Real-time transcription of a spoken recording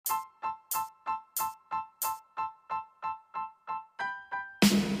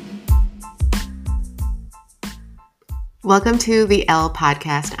Welcome to the L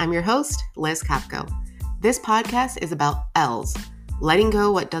Podcast. I'm your host, Liz Kopko. This podcast is about L's, letting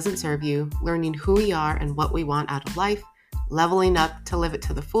go what doesn't serve you, learning who we are and what we want out of life, leveling up to live it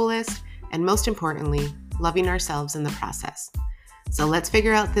to the fullest, and most importantly, loving ourselves in the process. So let's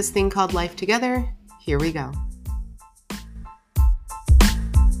figure out this thing called life together. Here we go.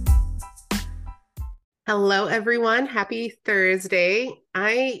 Hello, everyone. Happy Thursday.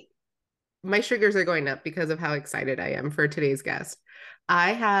 My sugars are going up because of how excited I am for today's guest.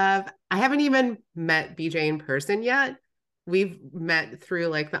 I haven't even met BJ in person yet. We've met through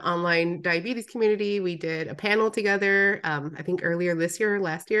like the online diabetes community. We did a panel together, I think earlier this year or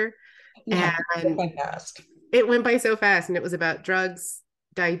last year. Yeah, And quite fast. it went by so fast, and it was about drugs,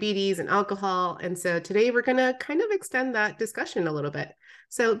 diabetes, and alcohol. And so today we're going to kind of extend that discussion a little bit.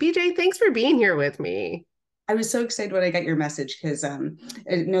 So BJ, thanks for being here with me. I was so excited when I got your message because I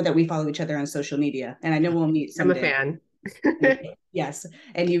know that we follow each other on social media, and I know we'll meet I'm a someday. fan. Yes,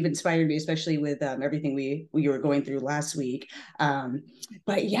 and you've inspired me, especially with everything we were going through last week.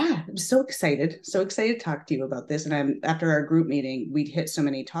 But yeah, I'm so excited to talk to you about this. And I'm after our group meeting, we hit so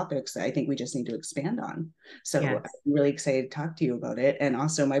many topics that I think we just need to expand on. So Yes. I'm really excited to talk to you about it. And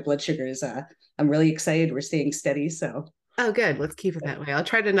also, my blood sugar is I'm really excited. We're staying steady, so. Oh, good. Let's keep it that way. I'll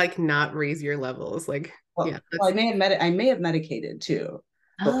try to like not raise your levels. Like, yeah, Well, I may have medicated too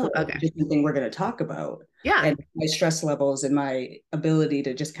oh, before, okay. which is something we're going to talk about, Yeah. and my stress levels and my ability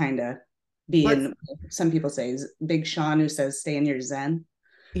to just kind of be Let's, in. Some people say Big Sean, who says stay in your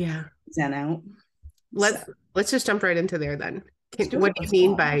yeah. zen out. So Let's let's just jump right into there then. let's do What it. do you Let's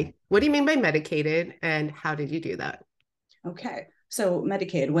mean go. by medicated and how did you do that? Okay. So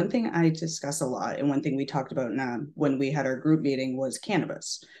Medicaid, one thing I discuss a lot, and one thing we talked about when we had our group meeting was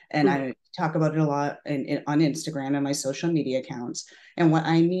cannabis. And Mhm. I talk about it a lot on Instagram and my social media accounts. And what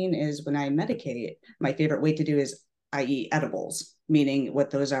I mean is when I medicate, my favorite way to do is I eat edibles, meaning what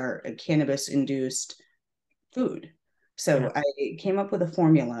those are, cannabis induced food. Yeah. So I came up with a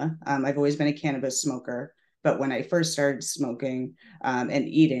formula. I've always been a cannabis smoker, but when I first started smoking and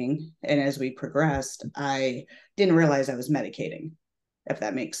eating, and as we progressed, I didn't realize I was medicating, if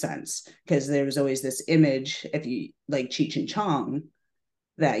that makes sense, because there was always this image, if you like Cheech and Chong,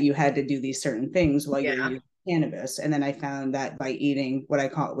 that you had to do these certain things while you're Yeah. using cannabis. And then I found that by eating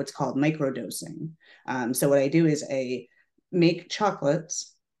what's called microdosing. So what I do is I make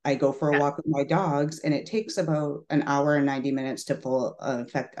chocolates. I go for a Yeah. walk with my dogs, and it takes about an hour and 90 minutes to full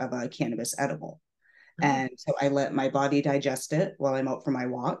effect of a cannabis edible. Oh, And so I let my body digest it while I'm out for my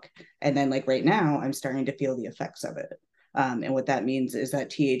walk. And then, like right now, I'm starting to feel the effects of it. And what that means is that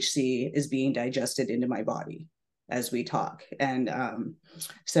THC is being digested into my body as we talk. And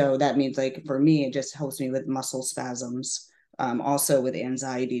so that means, like, for me, it just helps me with muscle spasms, also with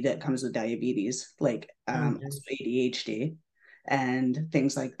anxiety that comes with diabetes, like oh, also nice. ADHD and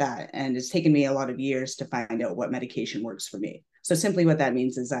things like that. And it's taken me a lot of years to find out what medication works for me. So simply what that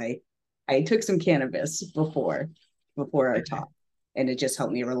means is I took some cannabis before our Okay. talk, and it just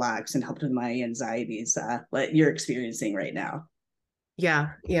helped me relax and helped with my anxieties what you're experiencing right now.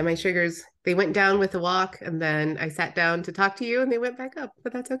 Yeah. Yeah. My sugars, they went down with the walk and then I sat down to talk to you and they went back up,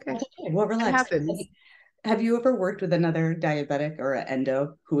 but that's okay. That's okay. Well, It relax. happens. Have you ever worked with another diabetic or an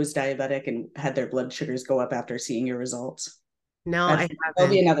endo who was diabetic and had their blood sugars go up after seeing your results? No, That's I That'll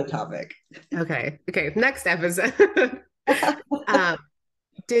be haven't. another topic. Okay. Okay. Next episode. um,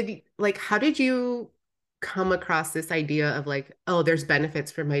 how did you come across this idea of like, oh, there's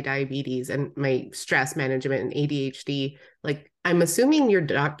benefits for my diabetes and my stress management and ADHD? Like, I'm assuming your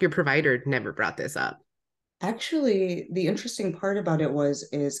provider never brought this up. Actually, the interesting part about it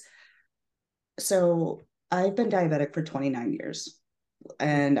is so I've been diabetic for 29 years,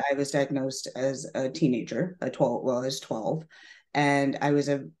 and I was diagnosed as a teenager, a 12, well, I was 12, and I was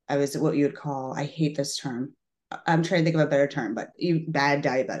what you would call, I hate this term. I'm trying to think of a better term, but bad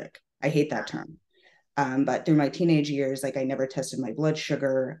diabetic. I hate that term. But through my teenage years, like I never tested my blood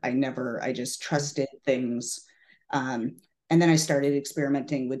sugar. I just trusted things. Um, and then I started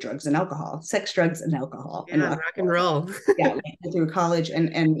experimenting with drugs and alcohol, sex, drugs, and alcohol, and Yeah, rock rock and and roll. roll. Yeah, like, through college,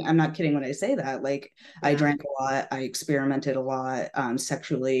 and I'm not kidding when I say that. Like I Yeah. drank a lot, I experimented a lot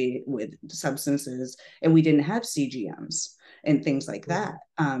sexually with substances, and we didn't have CGMs and things like that.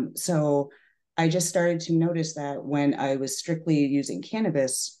 So I just started to notice that when I was strictly using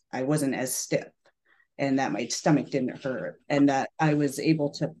cannabis, I wasn't as stiff, and that my stomach didn't hurt, and that I was able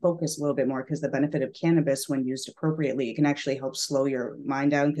to focus a little bit more, because the benefit of cannabis when used appropriately, it can actually help slow your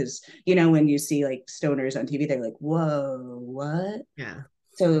mind down, because when you see like stoners on TV, they're like, whoa, what? Yeah.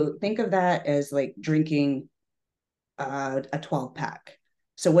 So think of that as like drinking a 12 pack.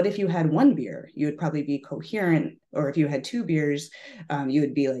 So what if you had one beer? You would probably be coherent. Or if you had two beers, you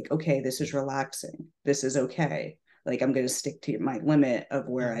would be like, okay, this is relaxing. This is okay. Like I'm going to stick to my limit of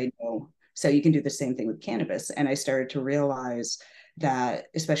where Yeah. I know. So you can do the same thing with cannabis. And I started to realize that,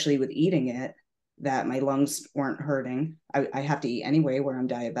 especially with eating it, that my lungs weren't hurting. I have to eat anyway where I'm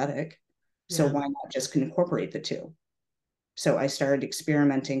diabetic. So Yeah. why not just incorporate the two? So I started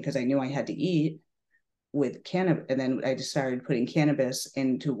experimenting because I knew I had to eat with cannabis. And then I just started putting cannabis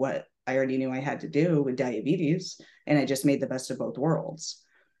into what I already knew I had to do with diabetes. And I just made the best of both worlds.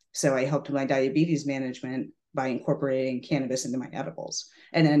 So I helped my diabetes management by incorporating cannabis into my edibles.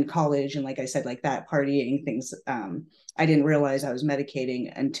 And then college and like I said, like that partying things, I didn't realize I was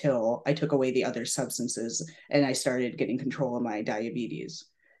medicating until I took away the other substances and I started getting control of my diabetes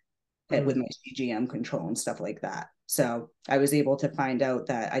with Mm. my CGM control and stuff like that. So I was able to find out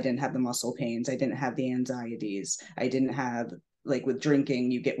that I didn't have the muscle pains, I didn't have the anxieties, I didn't have like with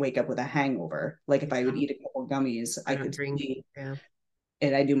drinking, you get wake up with a hangover. Like if I would Yeah. eat a couple gummies, I I don't could drink. see Yeah.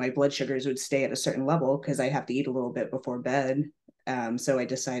 and I do my blood sugars would stay at a certain level because I have to eat a little bit before bed. So I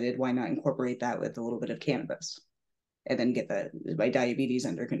decided why not incorporate that with a little bit of cannabis and then get my diabetes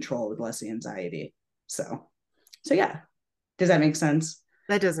under control with less anxiety. So yeah, does that make sense?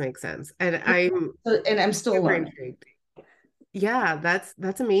 That does make sense. And I'm And I'm still super learning. intrigued. Yeah,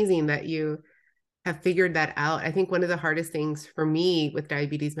 that's amazing that you have figured that out. I think one of the hardest things for me with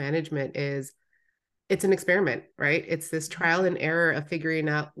diabetes management is it's an experiment, right? It's this trial and error of figuring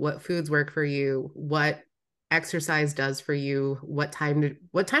out what foods work for you, what exercise does for you, what time to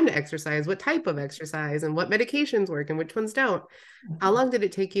exercise, what type of exercise, and what medications work and which ones don't. How long did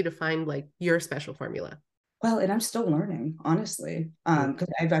it take you to find like your special formula? Well, and I'm still learning, honestly, Mm. because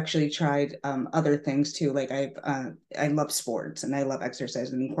I've actually tried other things too. Like I love sports and I love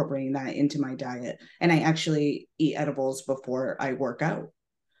exercise and incorporating that into my diet. And I actually eat edibles before I work out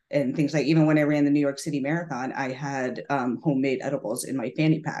and things like even when I ran the New York City Marathon, I had homemade edibles in my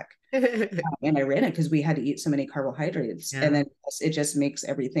fanny pack, and I ran it because we had to eat so many carbohydrates, and Yeah. then it just makes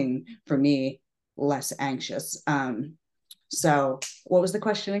everything for me less anxious. So, what was the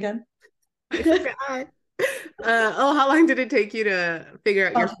question again? I forgot. Oh, how long did it take you to figure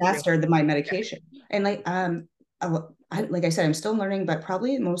out your formula? Faster than my medication. And like I said, I'm still learning, but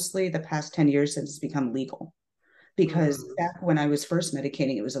probably mostly the past 10 years since it's become legal. Because Mm, back when I was first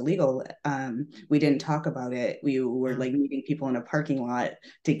medicating, it was illegal. We didn't talk about it. We were yeah. like meeting people in a parking lot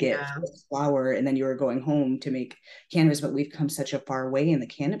to get Yeah. flour, and then you were going home to make cannabis. But we've come such a far way in the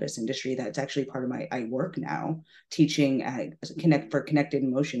cannabis industry that it's actually part of my I work now teaching connected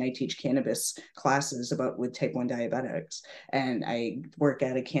motion. I teach cannabis classes about with type 1 diabetics, and I work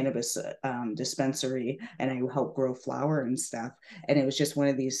at a cannabis dispensary, and I help grow flour and stuff. And it was just one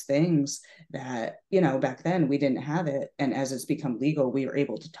of these things that back then we didn't have it, and as it's become legal we are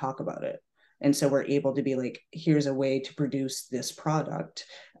able to talk about it, and so we're able to be like, here's a way to produce this product.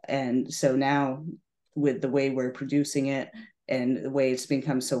 And so now with the way we're producing it and the way it's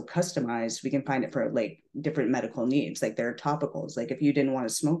become so customized, we can find it for like different medical needs. Like there are topicals, like if you didn't want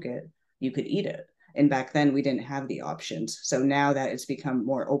to smoke it, you could eat it. And back then we didn't have the options. So now that it's become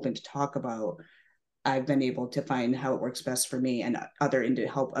more open to talk about, I've been able to find how it works best for me and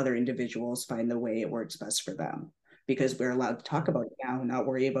help other individuals find the way it works best for them, because we're allowed to talk about it now and not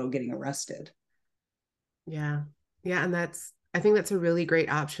worry about getting arrested. Yeah. Yeah, and I think that's a really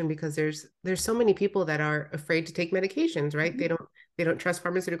great option because there's so many people that are afraid to take medications, right? They don't trust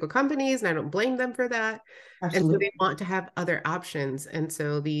pharmaceutical companies, and I don't blame them for that. And so they Absolutely. want to have other options. And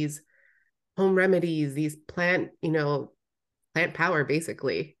so these home remedies, these plant power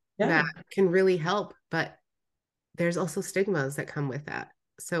basically that Yeah, can really help, but there's also stigmas that come with that.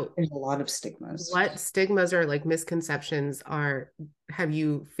 So there's a lot of stigmas. what stigmas or like misconceptions are have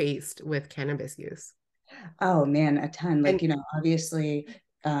you faced with cannabis use? Oh man, a ton. And Like, obviously,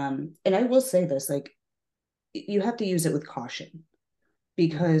 and I will say this, like, you have to use it with caution,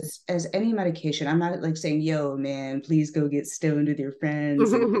 because as any medication, I'm not like saying, yo, man, please go get stoned with your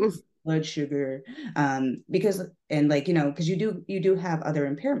friends and blood sugar. Because and like, because you do have other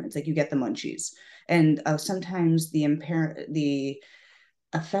impairments, like you get the munchies. And sometimes the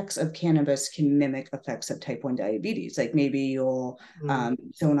effects of cannabis can mimic effects of type 1 diabetes. Like maybe you'll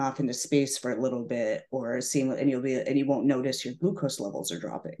zone off into space for a little bit or seem and you won't notice your glucose levels are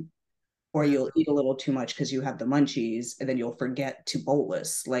dropping, or Wow. you'll eat a little too much because you have the munchies and then you'll forget to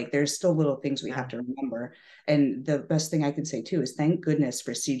bolus. Like there's still little things we have Yeah. to remember. And the best thing I can say too is thank goodness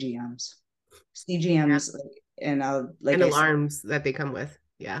for CGMs. Yeah. CGMs, and like And I said, alarms that they come with.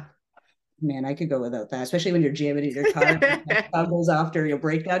 Yeah. man, I could go without that, especially when you're jamming in your car, and the car goes off or you'll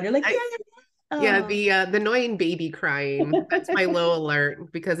break down. You're like, I yeah. Yeah, Oh, the annoying baby crying. That's my low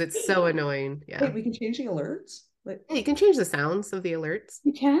alert because it's so annoying. Yeah. wait, we can change the alerts? Like, Yeah, you can change the sounds of the alerts.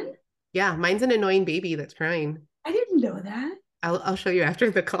 you can? Yeah, mine's an annoying baby that's crying. I didn't know that. I'll show you after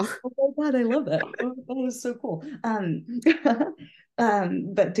the call. Oh my God, I love that. Oh, that is so cool.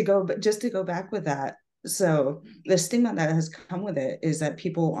 But just to go back with that, so the stigma that has come with it is that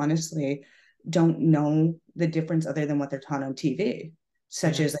people honestly don't know the difference other than what they're taught on TV,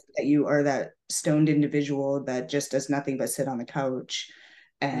 such Yeah. as like, that you are that stoned individual that just does nothing but sit on the couch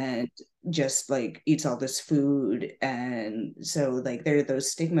Yeah. and just like eats all this food. And so like there are those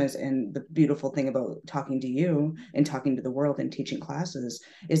stigmas, and the beautiful thing about talking to you and talking to the world and teaching classes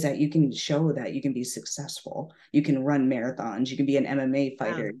is that you can show that you can be successful. You can run marathons, you can be an MMA Yeah.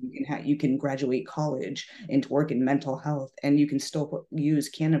 fighter, you can graduate college and work in mental health, and you can still use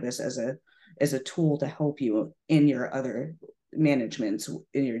cannabis as a tool to help you in your other managements,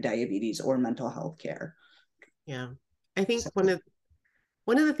 in your diabetes or mental health care. Yeah. I think So,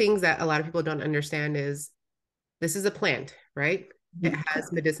 one of the things that a lot of people don't understand is this is a plant, right? It has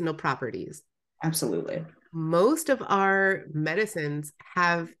correct. medicinal properties. Absolutely. Most of our medicines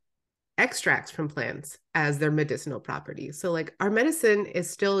have extracts from plants as their medicinal properties. So, like, our medicine is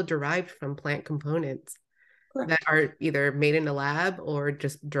still derived from plant components that Correct. are either made in a lab or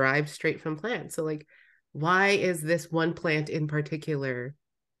just derived straight from plants. So, like, why is this one plant in particular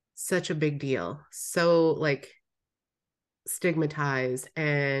such a big deal? So, like, stigmatized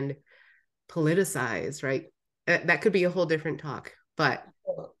and politicized, right? That could be a whole different talk. But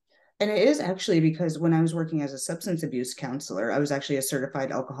And it is actually because when I was working as a substance abuse counselor, I was actually a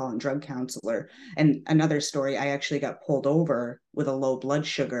certified alcohol and drug counselor. And another story, I actually got pulled over with a low blood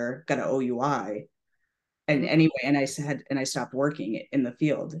sugar, got an OUI. And anyway, and I stopped working in the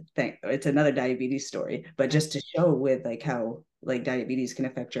field. It's another diabetes story, but yeah, just to show with like how like diabetes can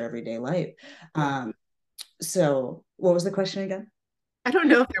affect your everyday life. yeah. So what was the question again? I don't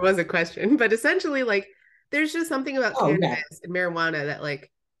know if there was a question, but essentially, like, there's just something about Oh yeah. cannabis and marijuana that,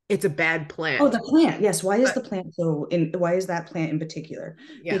 like, it's a bad Oh, plant. the plant. Yes. Why is But the plant so in why is that plant in particular?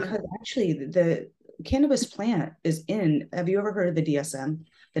 yeah, Because actually the cannabis plant is in, have you ever heard of the DSM,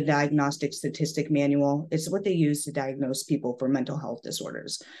 the Diagnostic Statistic Manual? It's what they use to diagnose people for mental health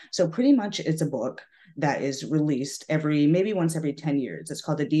disorders. So pretty much it's a book that is released maybe once every 10 years. It's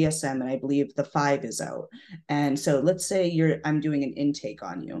called the DSM, and I believe the 5 is out. And so let's say I'm doing an intake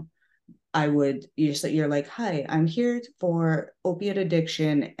on you. You're like, hi, I'm here for opiate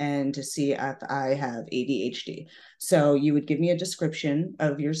addiction and to see if I have ADHD. So you would give me a description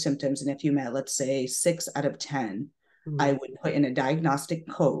of your symptoms. And if you met, let's say 6 out of 10, I mhm, would put in a diagnostic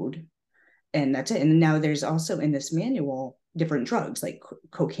code, and that's it. And now there's also in this manual different drugs like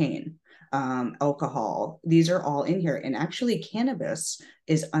cocaine, alcohol. These are all in here. And actually, cannabis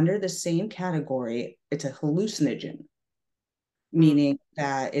is under the same category. It's a hallucinogen, mm. meaning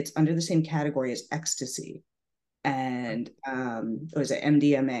that it's under the same category as ecstasy and what was it,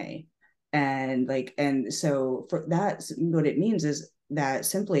 MDMA. And so for that, what it means is that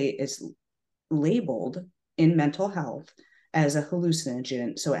simply it's labeled in mental health as a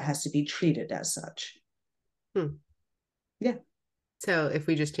hallucinogen, so it has to be treated as such. Hmm. Yeah. So if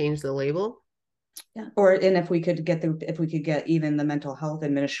we just change the label, Yeah. Or and if we could get even the mental health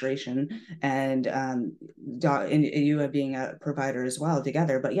administration and and you being a provider as well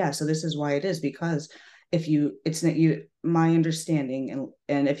together. But yeah, so this is why it is, because if you it's not you my understanding,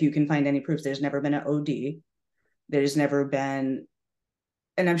 and if you can find any proofs, there's never been an OD. There's never been,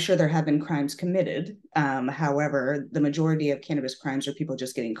 and I'm sure there have been crimes committed. However, the majority of cannabis crimes are people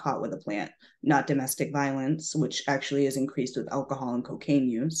just getting caught with a plant, not domestic violence, which actually is increased with alcohol and cocaine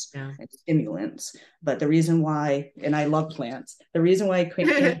use yeah. and stimulants. But the reason why, and I love plants, the reason why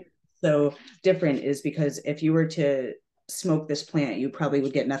cannabis is so different is because if you were to smoke this plant, you probably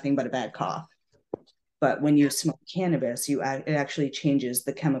would get nothing but a bad cough. But when you smoke cannabis, it actually changes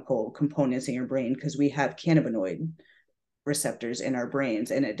the chemical components in your brain, because we have cannabinoid receptors in our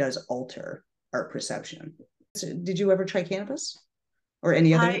brains, and it does alter our perception. So did you ever try cannabis or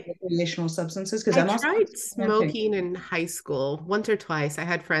any other I recreational substances? Because I I'm also tried experimenting. smoking in high school once or twice. I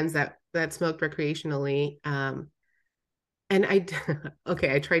had friends that smoked recreationally. And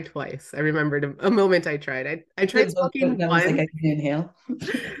okay, I tried twice. I remembered a moment I tried. I tried smoking That was like once. I can inhale.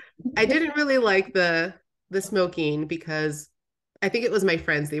 I didn't really like the smoking because I think it was my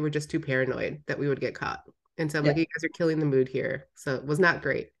friends. They were just too paranoid that we would get caught. And so I'm like, Yeah, you guys are killing the mood here. So it was not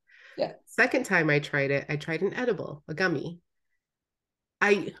great. yeah, Second time I tried it, I tried an edible, a gummy.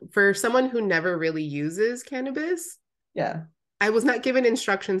 For someone who never really uses cannabis, yeah. I was not given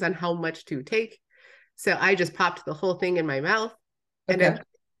instructions on how much to take. So I just popped the whole thing in my mouth and Okay.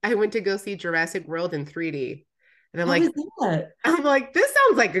 I went to go see Jurassic World in 3D. And I'm How like, is that? this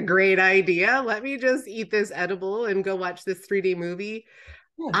sounds like a great idea. Let me just eat this edible and go watch this 3D movie.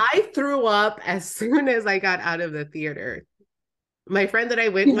 Yeah. I threw up as soon as I got out of the theater. My friend that I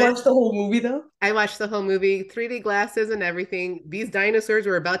went You with, watched the whole movie though? I watched the whole movie, 3D glasses and everything. These dinosaurs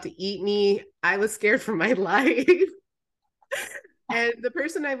were about to eat me. I was scared for my life. And the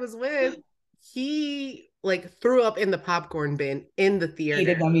person I was with, he like threw up in the popcorn bin in the Hated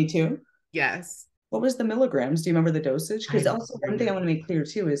theater. me too. Yes. What was the milligrams? Do you remember the dosage? I Because don't also one thing I remember. want to make clear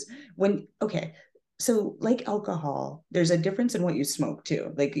too is when okay, so like alcohol, there's a difference in what you smoke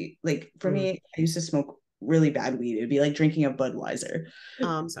too. Like for Mm. me, I used to smoke really bad weed. It'd be like drinking a Budweiser. Oh,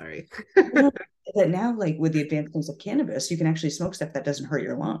 I'm sorry. But now, like with the advancements of cannabis, you can actually smoke stuff that doesn't hurt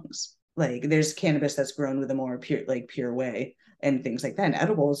your lungs. Like there's cannabis that's grown with a more pure, like pure way and things like that, and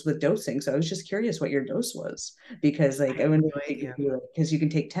edibles with dosing. So I was just curious what your dose was because, I like, I have wonder no if you idea. could do it because you can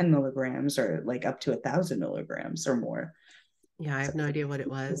take 10 milligrams or like up to 1,000 milligrams or more. Yeah, I So have no idea what it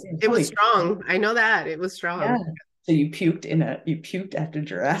was. it's It was probably strong. I know that. It was yeah. strong. So you puked after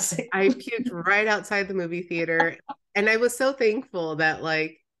Jurassic. I puked right outside the movie theater. And I was so thankful that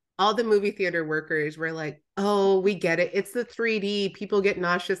like all the movie theater workers were like, oh, we get it. It's the 3D. People get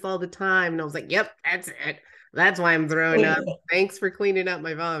nauseous all the time. And I was like, yep, that's it. That's why I'm throwing up. Thanks for cleaning up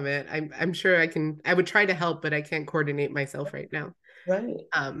my vomit. I'm sure I would try to help, but I can't coordinate myself right now. Right.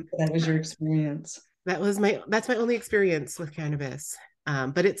 Um, That was your experience. that's my only experience with cannabis.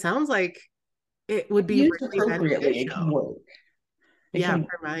 But it sounds like it would be Used really appropriately, it can beneficial. work. It Yeah, can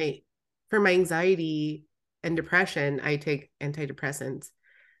for my anxiety and depression, I take antidepressants,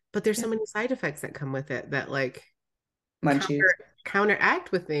 but there's yeah. so many side effects that come with it that like Munchies. counter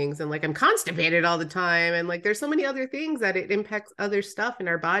counteract with things, and like I'm constipated all the time, and like there's so many other things that it impacts other stuff in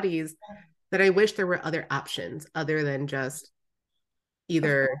our bodies that I wish there were other options other than just Of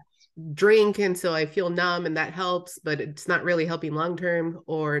either course. drink until I feel numb and that helps, but it's not really helping long term,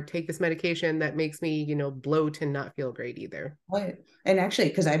 or take this medication that makes me, bloat and not feel great either. Right. And actually,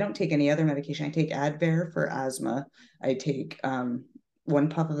 because I don't take any other medication, I take Advair for asthma. I take one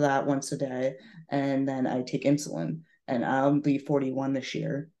puff of that once a day, and then I take insulin. And I'll be 41 this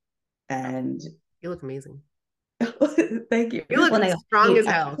year. And You look amazing. thank you. You look Well, and strong as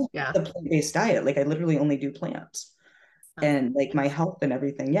I hell. also Yeah. have the plant-based diet. Like I literally only do plants. Oh, And like my nice. health and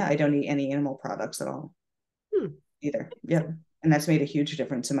everything. Yeah, I don't eat any animal products at all Hmm. either. Yeah. And that's made a huge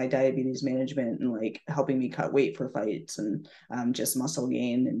difference in my diabetes management and like helping me cut weight for fights and just muscle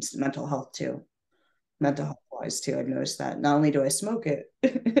gain and mental health too. Mental health wise too. I've noticed that not only do I smoke it,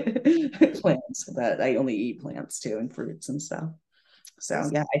 plants, but I only eat plants too and fruits and stuff. So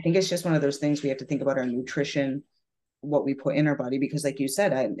That's yeah, I think it's just one of those things we have to think about our nutrition, what we put in our body, because like you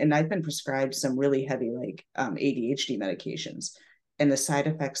said, I've been prescribed some really heavy like ADHD medications, and the side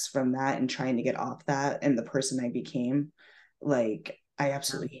effects from that and trying to get off that and the person I became, like I yeah.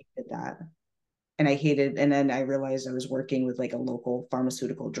 absolutely hated that. And I hated, and then I realized I was working with like a local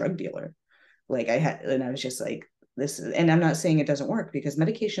pharmaceutical drug dealer. Like I had, and I was just like, this is, and I'm not saying it doesn't work because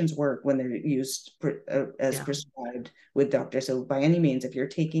medications work when they're used as Yeah. prescribed with doctors. So by any means, if you're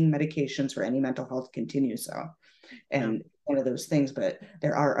taking medications for any mental health, continue so. Yeah. And one of those things, but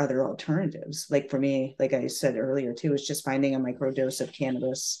there are other alternatives. Like for me, like I said earlier too, is just finding a microdose of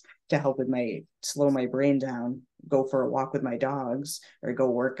cannabis to help with my slow my brain down, go for a walk with my dogs, or go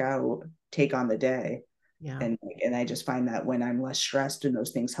work out, take on the day. Yeah. And I just find that when I'm less stressed and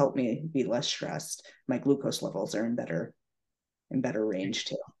those things help me be less stressed, my glucose levels are in better range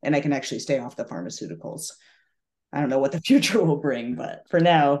too. And I can actually stay off the pharmaceuticals. I don't know what the future will bring, but for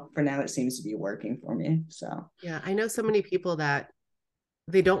now it seems to be working for me. So Yeah. I know so many people that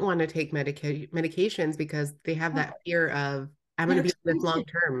they don't want to take medications because they have that fear of I'm going they're to be on this long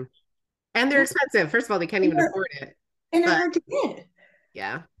expensive. term. And they're Yeah. expensive. First of all, they can't And even they're afford it. and they're But hard to get.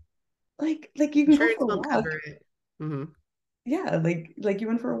 yeah, Like you can go insurance for a won't walk. cover it. Hmm. Yeah, like you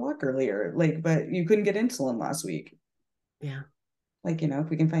went for a walk earlier, like but you couldn't get insulin last week. Yeah. Like if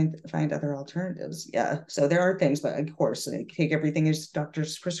we can find other alternatives, yeah. So there are things, but of course like, take everything as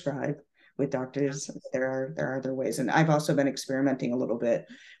doctors prescribe. With Yeah. doctors there are other ways, and I've also been experimenting a little bit,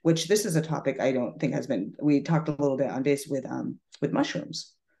 which this is a topic I don't think has been, we talked a little bit on base with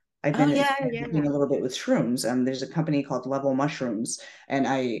mushrooms. I've Oh, been yeah. Yeah. experimenting Yeah. a little bit with shrooms. There's a company called Level Mushrooms, and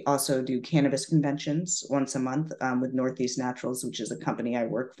I also do cannabis conventions once a month with Northeast Naturals, which is a company I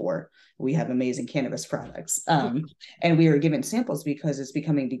work for. We have amazing cannabis products. And we are given samples because it's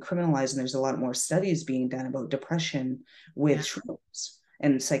becoming decriminalized, and there's a lot more studies being done about depression with Yeah. shrooms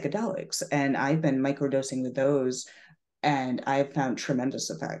and psychedelics. And I've been microdosing with those, and I've found tremendous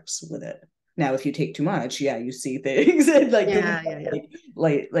effects with it. Now, if you take too much, yeah, you see things and like the Yeah, yeah,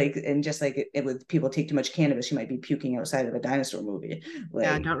 yeah. and just like it with people take too much cannabis, you might be puking outside of a dinosaur movie.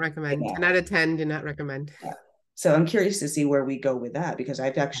 Yeah, Like, don't recommend. yeah. 10 out of 10, do not recommend. Yeah. So I'm curious to see where we go with that because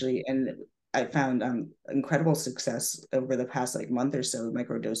I've actually and I found incredible success over the past like month or so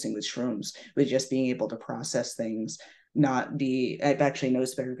microdosing with shrooms, with just being able to process things, not be I've actually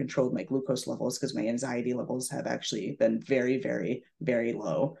noticed better controlled my glucose levels because my anxiety levels have actually been very, very, very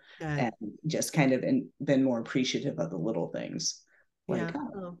low, Good. and just kind of been more appreciative of the little things. Like, Yeah. oh,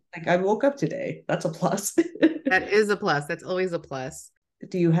 Oh, like I woke up today. That's a plus. that is a plus. That's always a plus.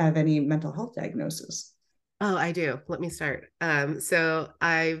 Do you have any mental health diagnosis? Oh, I do. Let me start. So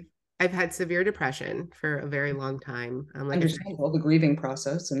I've had severe depression for a very long time. Like I said, Understandable, the grieving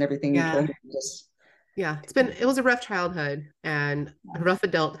process and everything you yeah, told me. Just yeah. It was a rough childhood and a rough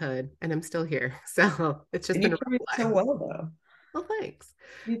adulthood, and I'm still here. So it's just and you been a carry rough it so life. well, though. Well, thanks.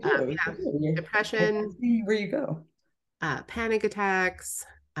 You do. Yeah, You do. I depression, see where you go. panic attacks,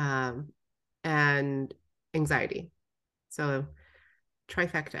 and anxiety. So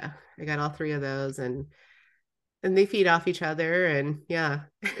trifecta. I got all three of those, and they feed off each other. And yeah,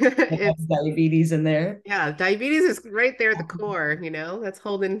 I have it's diabetes in there. yeah, diabetes is right there at the core. That's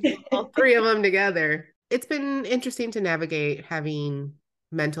holding all three of them together. It's been interesting to navigate having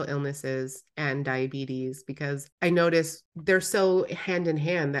mental illnesses and diabetes because I notice they're so hand in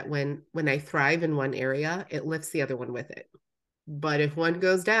hand that when I thrive in one area, it lifts the other one with it. But if one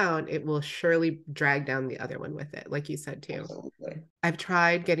goes down, it will surely drag down the other one with it, like you said too. Absolutely. I've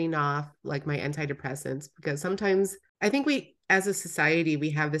tried getting off like my antidepressants because sometimes I think we, as a society, we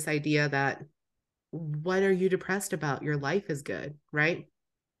have this idea that what are you depressed about? Your life is good, right?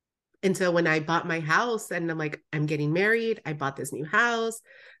 And so when I bought my house and I'm like, I'm getting married, I bought this new house,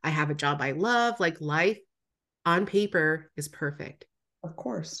 I have a job I love, like life on paper is perfect. Of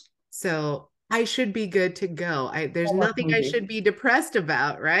course. So I should be good to go. There's Hallmark nothing I movie. should be depressed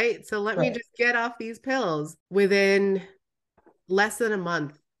about, right? So let me Right. just get off these pills. Within less than a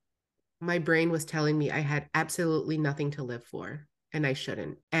month, my brain was telling me I had absolutely nothing to live for and I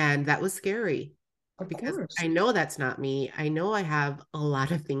shouldn't. And that was scary Of because course. I know that's not me. I know I have a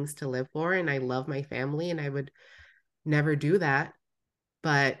lot of things to live for and I love my family and I would never do that.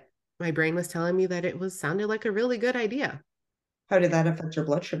 But my brain was telling me that it was sounded like a really good idea. How did that affect your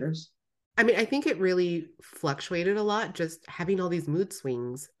blood sugars? I mean, I think it really fluctuated a lot, just having all these mood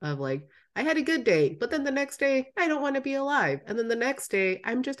swings of like, I had a good day, but then the next day, I don't want to be alive. And then the next day,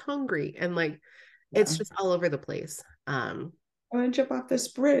 I'm just hungry. And like, Yeah. it's just all over the place. I want to jump off this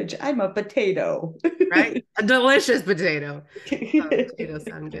bridge. I'm a potato. Right? A delicious potato. Potatoes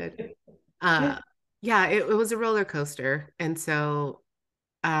sound good. Uh, yeah, it was a roller coaster. And so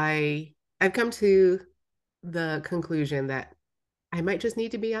I've come to the conclusion that I might just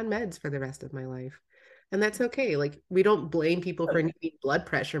need to be on meds for the rest of my life. And that's okay. Like we don't blame people for needing blood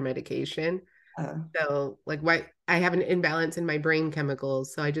pressure medication. Uh, So like why I have an imbalance in my brain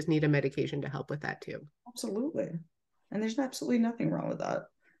chemicals, so I just need a medication to help with that too. Absolutely. And there's absolutely nothing wrong with that.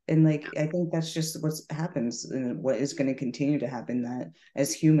 And like I think that's just what happens and what is going to continue to happen, that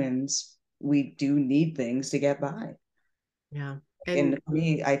as humans, we do need things to get by. Yeah. And And for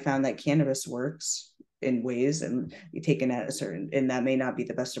me, I found that cannabis works in ways, and you take it at a certain, and that may not be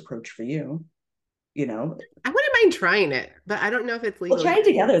the best approach for you, you know. I wouldn't mind trying it, but I don't know if it's We'll legal try here. it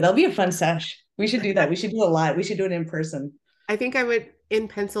together. That'll be a fun sesh. We should do that. We should do a live. We should do it in person. I think I would in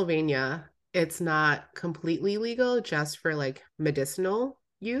Pennsylvania, it's not completely legal just for like medicinal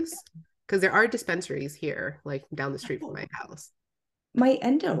use because there are dispensaries here, like down the street from my house. My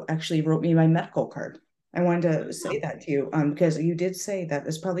endo actually wrote me my medical card. I wanted to say Oh, that to you, because you did say that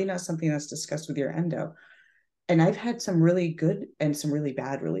it's probably not something that's discussed with your endo. And I've had some really good and some really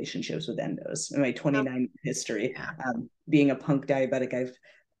bad relationships with endos in my oh, 29 history. yeah. Being a punk diabetic,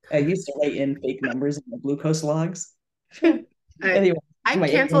 I used to write in fake numbers in the glucose logs. Yeah. I Anyway, I my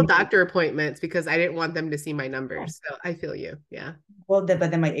canceled A1, doctor appointments because I didn't want them to see my numbers. So I feel you. Yeah. well, but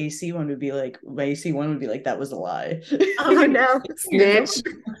then my AC one would be like, my AC one would be like, that was a lie. Oh no, Your snitch.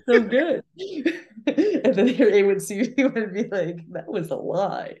 numbers are so good. And then your A1C would be like, that was a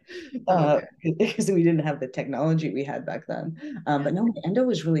lie. Oh Uh, man. because we didn't have the technology we had back then. But no, endo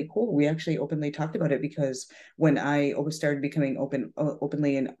was really cool. We actually openly talked about it because when I started becoming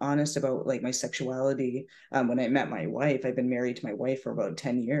openly and honest about like my sexuality, when I met my wife, I've been married to my wife for about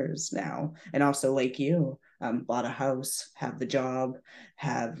 10 years now. And also like you, bought a house, have the job,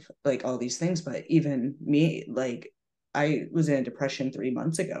 have like all these things. But even me, like I was in a depression 3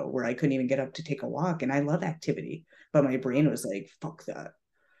 months ago where I couldn't even get up to take a walk. And I love activity, but my brain was like, fuck that.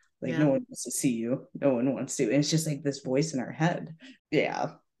 Like, no Yeah. one wants to see you. No one wants to. And it's just like this voice in our head.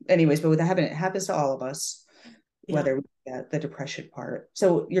 Yeah. anyways, but that it happens to all of us, Yeah. whether we get the depression part.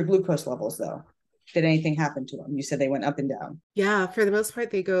 So your glucose levels, though, did anything happen to them? You said they went up and down. Yeah, for the most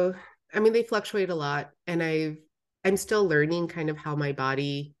part they go, I mean they fluctuate a lot and I'm still learning kind of how my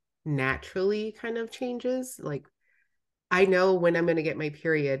body naturally kind of changes. Like I know when I'm going to get my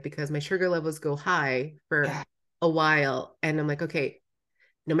period because my sugar levels go high for Yeah, a while and I'm like, okay,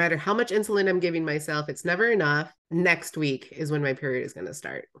 no matter how much insulin I'm giving myself, it's never enough. Next week is when my period is going to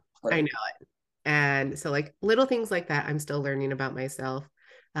start. I know. right. And so, like, little things like that, I'm still learning about myself,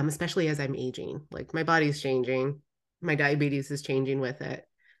 especially as I'm aging. Like, my body's changing, my diabetes is changing with it.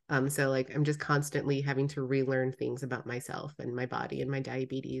 So, like, I'm just constantly having to relearn things about myself and my body and my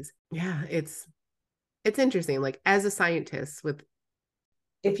diabetes. Yeah, it's interesting. Like, as a scientist, with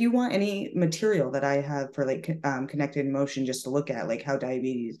If you want any material that I have for like connected motion, just to look at like how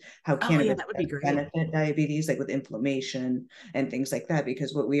diabetes, how oh yeah, cannabis that would be does great. benefit diabetes, like with inflammation and things like that.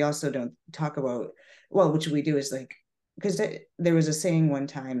 Because what we also don't talk about, well, which we do is like, because there was a saying one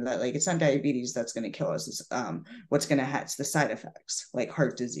time that like it's not diabetes that's going to kill us, it's what's going to have it's the side effects like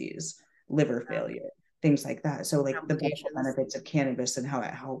heart disease, liver failure, things like that. So like the medical Complications. benefits of cannabis and how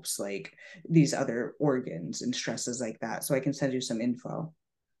it helps like these other organs and stresses like that. So I can send you some info.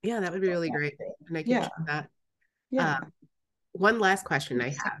 Yeah, that would be really great. And I could Yeah, check that. Uh, yeah. one last question I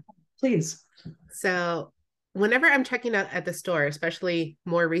have. Please. So, whenever I'm checking out at the store, especially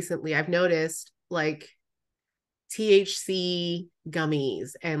more recently, I've noticed like THC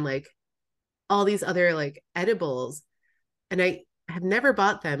gummies and like all these other like edibles. And I have never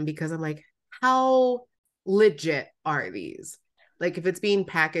bought them because I'm like, how legit are these? Like, if it's being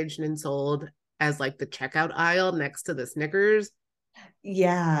packaged and sold as like the checkout aisle next to the Snickers.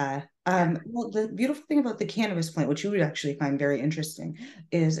 Yeah. Yeah. Well, the beautiful thing about the cannabis plant, which you would actually find very interesting,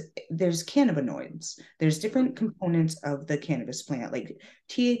 is there's cannabinoids. There's different components of the cannabis plant. Like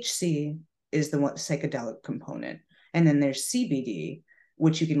THC is the one psychedelic component, and then there's CBD,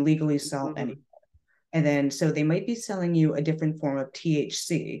 which you can legally sell any. Mhm. And then so they might be selling you a different form of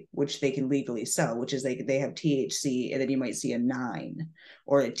THC, which they can legally sell, which is like they have THC, and then you might see a 9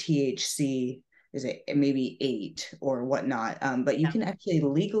 or a THC is it maybe 8 or whatnot. But you Yeah. can actually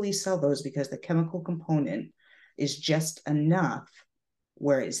legally sell those because the chemical component is just enough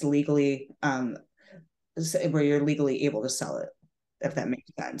where it's legally where you're legally able to sell it, if that Mhm.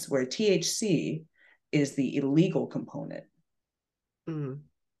 makes sense. Where THC is the illegal component. Mhm.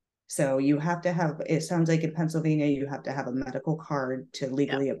 So you have to have, it sounds like in Pennsylvania, you have to have a medical card to Yeah.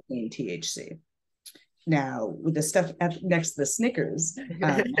 legally obtain THC. Now, with the stuff next to the Snickers,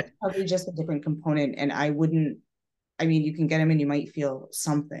 that's probably just a different component. And I wouldn't, I mean, you can get them and you might feel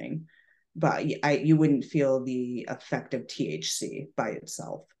something, but you wouldn't feel the effect of THC by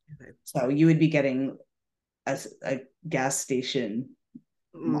itself. So you would be getting a gas station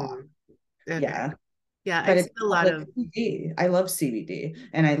mod. Mm. Okay. Yeah. Yeah, But I've it's seen a lot like of. CBD. I love CBD,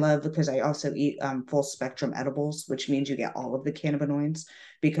 and I love because I also eat full spectrum edibles, which means you get all of the cannabinoids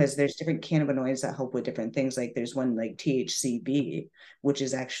because there's different cannabinoids that help with different things. Like there's one like THCB, which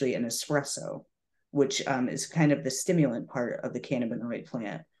is actually an espresso, which is kind of the stimulant part of the cannabinoid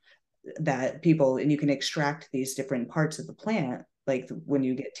plant that people, and you can extract these different parts of the plant. Like when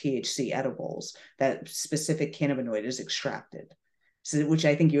you get THC edibles, that specific cannabinoid is extracted. So, which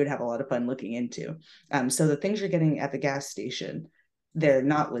I think you would have a lot of fun looking into. So the things you're getting at the gas station, they're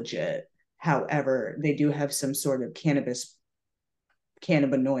not legit. However, they do have some sort of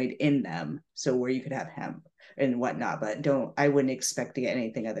cannabinoid in them, so where you could have hemp and whatnot. But don't I wouldn't expect to get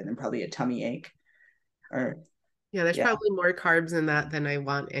anything other than probably a tummy ache or Yeah, there's yeah. probably more carbs in that than I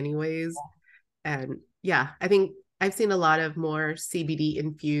want anyways. And yeah, I think I've seen a lot of more CBD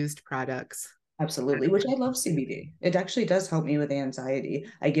infused products. Absolutely, which I love CBD. It actually does help me with anxiety.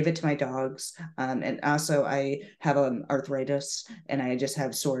 I give it to my dogs, and also I have arthritis, and I just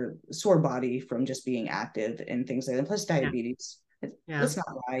have sore body from just being active and things like that. Plus Yeah. diabetes. Yeah, Let's not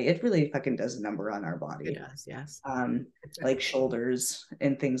lie, it really fucking does a number on our it body. does. Yes. Um, like shoulders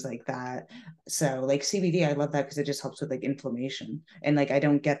and things like that. So like CBD, I love that because it just helps with like inflammation. And like I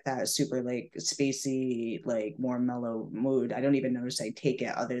don't get that super like spacey, like more mellow mood. I don't even notice I take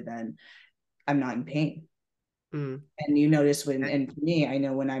it other than I'm not in pain. Mm. And you notice when, Okay. and for me, I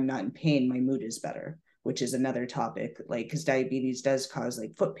know when I'm not in pain, my mood is better, which is another topic. Like, because diabetes does cause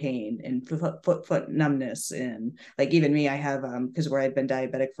like foot pain and foot numbness. And like, even me, I have, because where I've been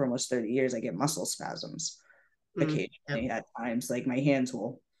diabetic for almost 30 years, I get muscle spasms Mm. Yep. occasionally at times. Like, my hands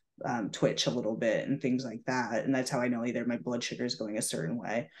will twitch a little bit and things like that. And that's how I know either my blood sugar is going a certain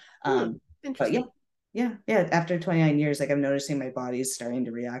way. Mm. But yeah, Interesting. yeah. After 29 years, like I'm noticing my body's starting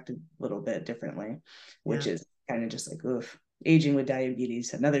to react a little bit differently, which Yeah. is kind of just like oof. aging with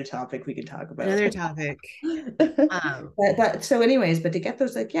diabetes, another topic we could talk about. Another topic. Um, But so anyways, but to get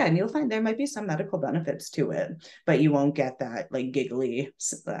those, like, yeah, and you'll find there might be some medical benefits to it, but you won't get that like giggly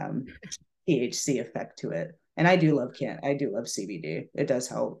THC effect to it. And I do love CBD. It does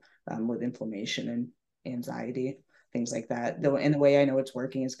help with inflammation and anxiety, things like that. Though, and the way I know it's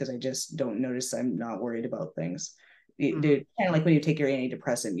working is because I just don't notice I'm not worried about things. mhm, Kind of like when you take your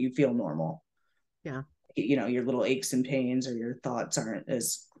antidepressant, you feel normal. yeah, Your little aches and pains or your thoughts aren't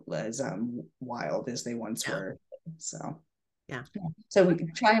as wild as they once yeah, were. So yeah. so we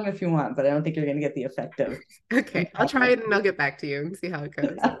can try them if you want, but I don't think you're going to get the effect of. Okay, I'll try it and I'll get back to you and see how it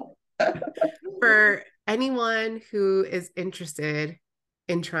goes. For anyone who is interested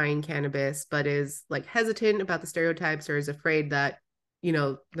in trying cannabis, but is like hesitant about the stereotypes or is afraid that,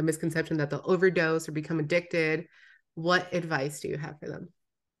 the misconception that they'll overdose or become addicted, what advice do you have for them?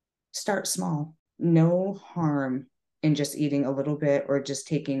 Start small. No harm in just eating a little bit or just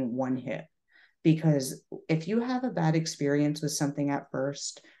taking one hit. Because if you have a bad experience with something at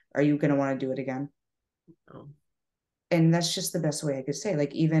first, are you going to want to do it again? Oh, And that's just the best way I could say.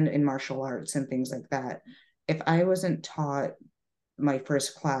 Like, even in martial arts and things like that, if I wasn't taught my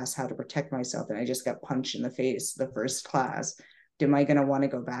first class how to protect myself and I just got punched in the face the first class, am I going to want to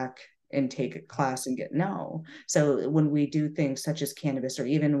go back and take a class and get no? So when we do things such as cannabis or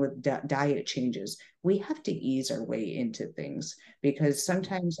even with diet changes, we have to ease our way into things because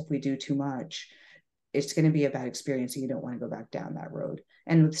sometimes if we do too much, it's going to be a bad experience and you don't want to go back down that road.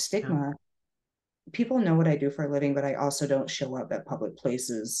 And with yeah, stigma, people know what I do for a living, but I also don't show up at public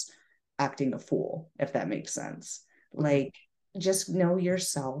places acting a fool, if that makes sense. mhm, Like, just know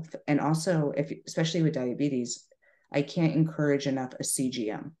yourself. And also, if especially with diabetes, I can't encourage enough a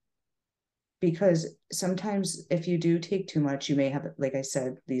CGM because sometimes if you do take too much, you may have, like I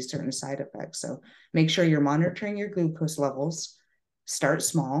said, these certain side effects. So make sure you're monitoring your glucose levels, start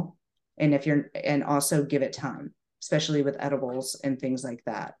small, and also give it time, especially with edibles and things like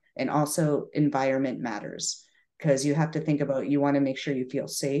that. And also environment matters because you have to think about, you want to make sure you feel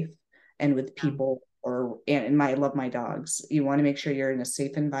safe and with yeah, people I love my dogs. You want to make sure you're in a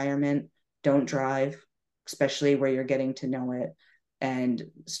safe environment. Don't drive, especially where you're getting to know it, and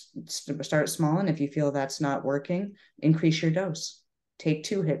start small. And if you feel that's not working, increase your dose. Take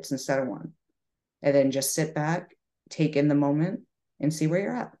 2 hits instead of one, and then just sit back, take in the moment, and see where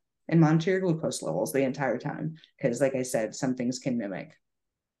you're at, and monitor your glucose levels the entire time. Because, like I said, some things can mimic.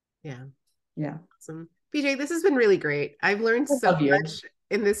 yeah. Yeah, Awesome. BJ, this has been really great. I've learned I so love you. much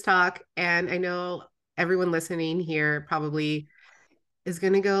in this talk, and I know everyone listening here probably is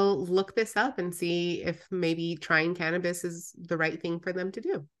going to go look this up and see if maybe trying cannabis is the right thing for them to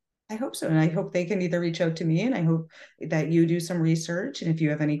do. I hope so, and I hope they can either reach out to me, and I hope that you do some research. And if you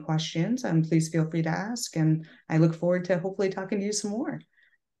have any questions, please feel free to ask. And I look forward to hopefully talking to you some more.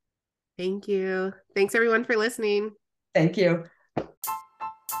 Thank you. Thanks everyone for listening. Thank you.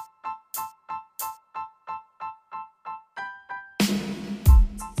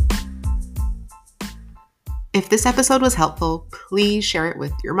 If this episode was helpful, please share it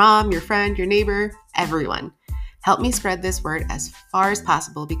with your mom, your friend, your neighbor, everyone. Help me spread this word as far as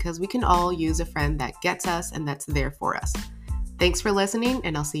possible because we can all use a friend that gets us and that's there for us. Thanks for listening,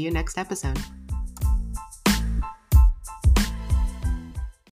 and I'll see you next episode.